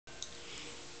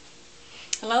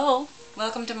Hello,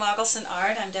 welcome to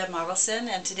MagelssenArt. I'm Deb Magelssen,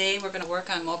 and today we're going to work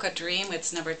on Mocha Dream.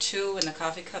 It's number 2 in the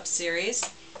coffee cup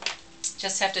series.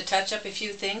 Just have to touch up a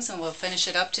few things and we'll finish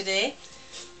it up today.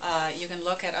 You can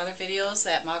look at other videos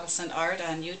at MagelssenArt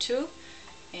on YouTube,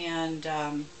 and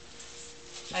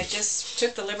I just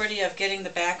took the liberty of getting the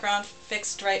background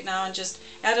fixed right now and just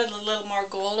added a little more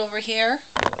gold over here.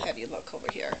 I'll have you look over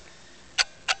here.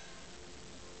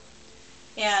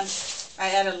 And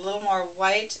I added a little more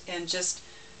white and just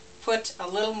put a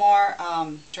little more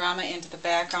drama into the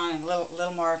background and a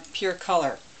little more pure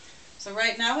color. So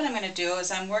right now what I'm going to do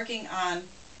is I'm working on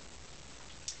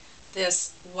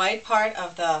this white part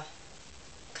of the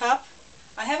cup.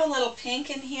 I have a little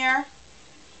pink in here.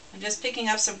 I'm just picking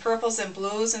up some purples and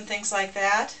blues and things like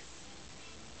that.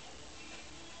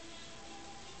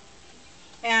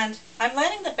 And I'm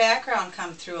letting the background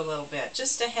come through a little bit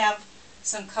just to have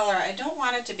some color. I don't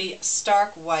want it to be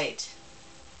stark white.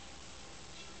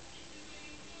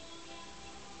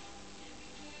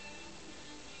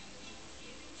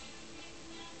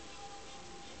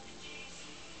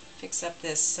 Fix up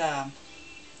this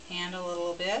handle a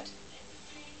little bit.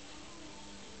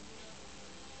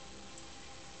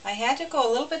 I had to go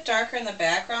a little bit darker in the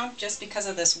background just because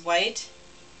of this white,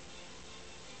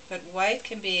 but white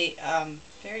can be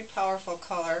very powerful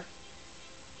color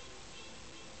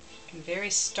and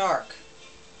very stark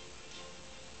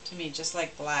to me, just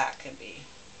like black can be.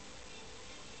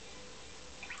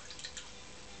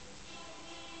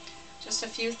 Just a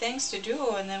few things to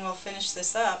do and then we'll finish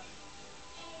this up.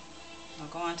 I'll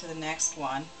go on to the next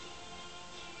one.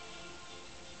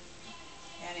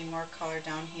 Adding more color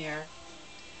down here.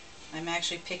 I'm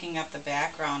actually picking up the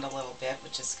background a little bit,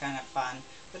 which is kind of fun.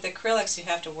 With acrylics you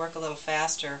have to work a little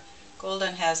faster.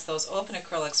 Golden has those open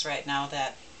acrylics right now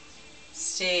that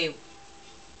stay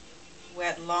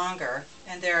wet longer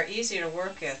and they're easier to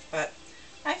work with, but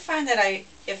I find that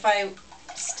if I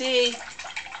stay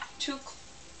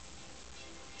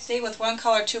with one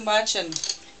color too much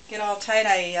and get all tight,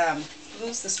 I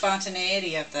lose the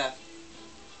spontaneity of the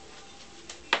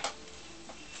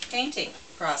painting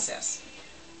process.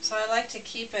 So I like to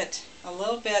keep it a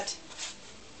little bit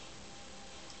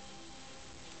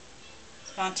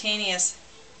spontaneous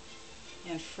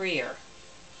and freer.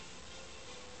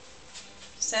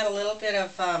 Just add a little bit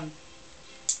of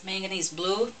manganese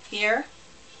blue here.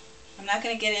 I'm not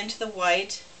going to get into the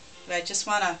white, but I just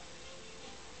want to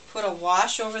put a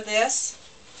wash over this.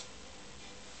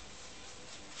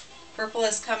 Purple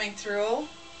is coming through. I'm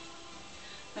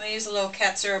going to use a little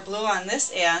Katsura blue on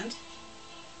this end.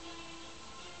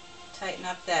 Tighten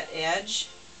up that edge.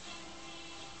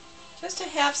 Just to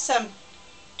have some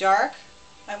dark.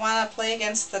 I want to play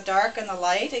against the dark and the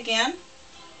light again,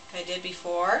 like I did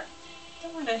before.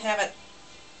 Don't want to have it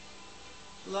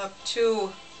look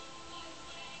too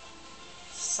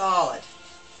solid.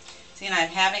 See, and I'm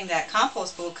having that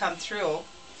compost blue come through,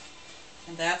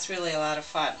 and that's really a lot of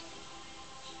fun.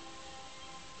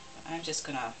 But I'm just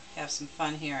going to have some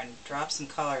fun here and drop some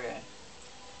color in.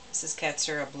 This is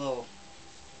Katsura blue.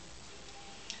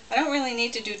 I don't really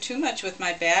need to do too much with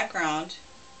my background.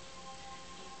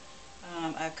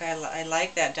 I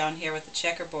like that down here with the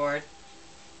checkerboard.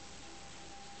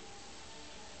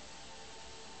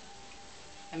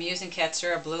 I'm using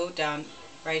Katsura blue down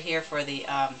right here for the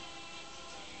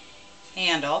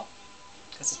handle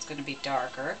because it's going to be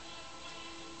darker.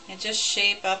 And just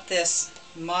shape up this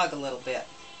mug a little bit.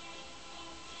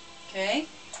 Okay?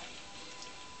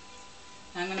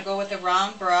 I'm going to go with a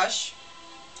round brush.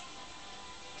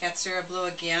 Katsura blue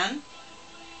again.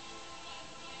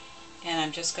 And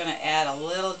I'm just going to add a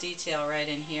little detail right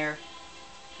in here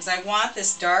because I want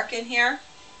this dark in here,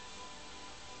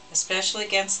 especially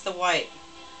against the white.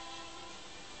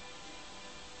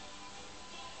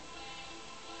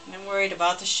 I'm worried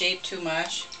about the shape too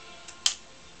much.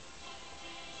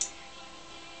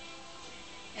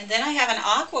 And then I have an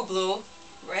aqua blue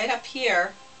right up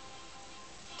here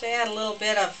to add a little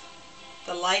bit of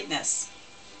the lightness.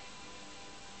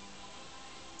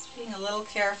 Just being a little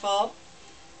careful,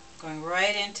 going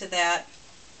right into that.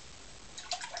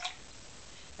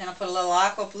 Then I'll put a little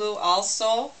aqua blue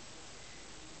also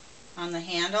on the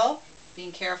handle,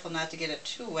 being careful not to get it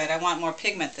too wet. I want more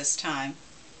pigment this time.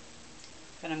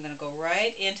 But I'm going to go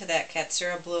right into that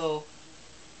Katsura blue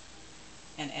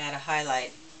and add a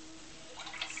highlight.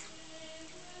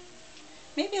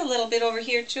 Maybe a little bit over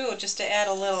here too, just to add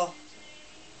a little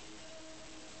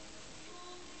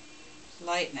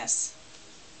lightness.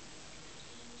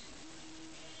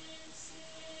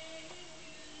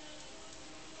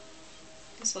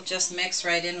 This will just mix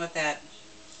right in with that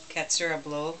Katsura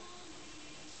blue.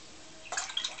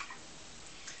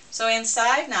 So So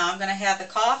inside now I'm going to have the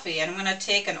coffee, and I'm going to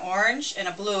take an orange and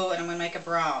a blue and I'm going to make a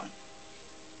brown.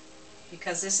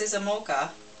 Because this is a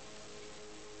mocha,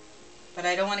 but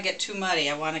I don't want to get too muddy.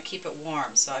 I want to keep it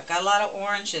warm. So I've got a lot of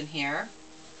orange in here.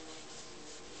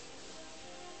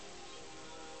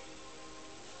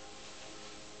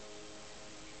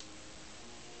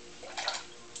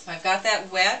 So I've got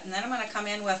that wet, and then I'm going to come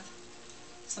in with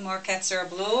some more Ketzer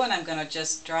blue, and I'm going to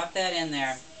just drop that in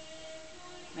there.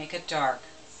 Make it dark.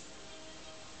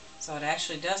 So it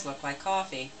actually does look like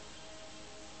coffee.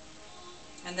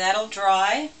 And that'll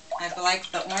dry. I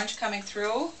like the orange coming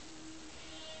through.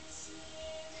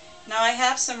 Now I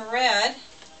have some red.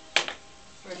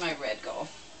 Where'd my red go?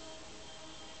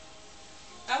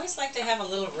 I always like to have a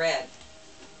little red.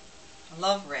 I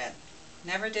love red.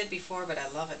 Never did before, but I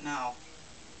love it now.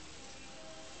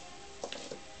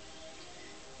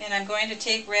 And I'm going to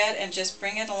take red and just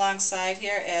bring it alongside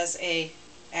here as a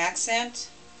accent.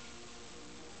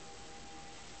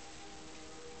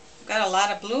 I've got a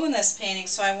lot of blue in this painting,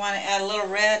 so I want to add a little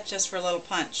red just for a little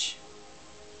punch.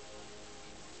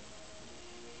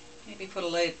 Maybe put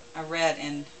a red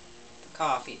in the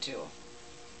coffee too.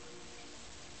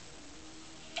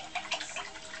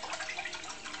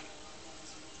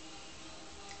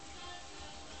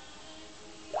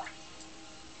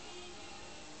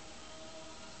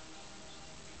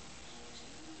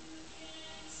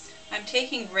 I'm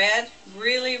taking red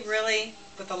really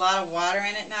with a lot of water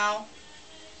in it now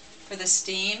for the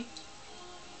steam,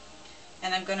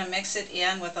 and I'm going to mix it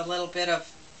in with a little bit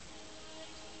of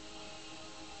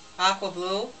aqua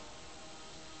blue,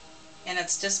 and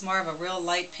it's just more of a real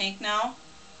light pink now.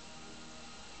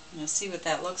 I'm going to see what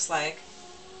that looks like,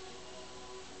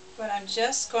 but I'm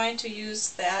just going to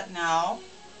use that now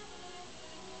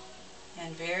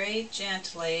and very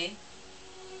gently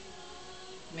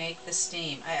make the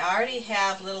steam. I already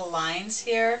have little lines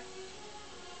here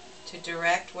to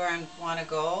direct where I want to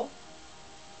go,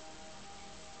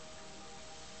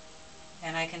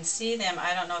 and I can see them.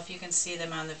 I don't know if you can see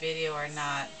them on the video or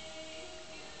not,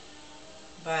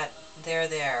 but they're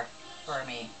there for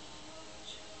me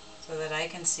so that I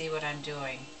can see what I'm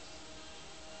doing.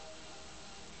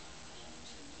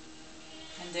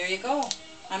 And there you go.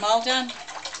 I'm all done.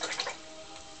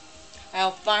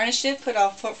 I'll varnish it, put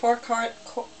 4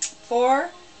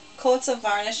 coats of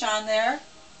varnish on there.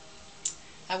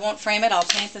 I won't frame it, I'll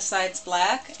paint the sides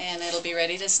black, and it'll be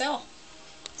ready to sell.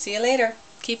 See you later.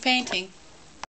 Keep painting.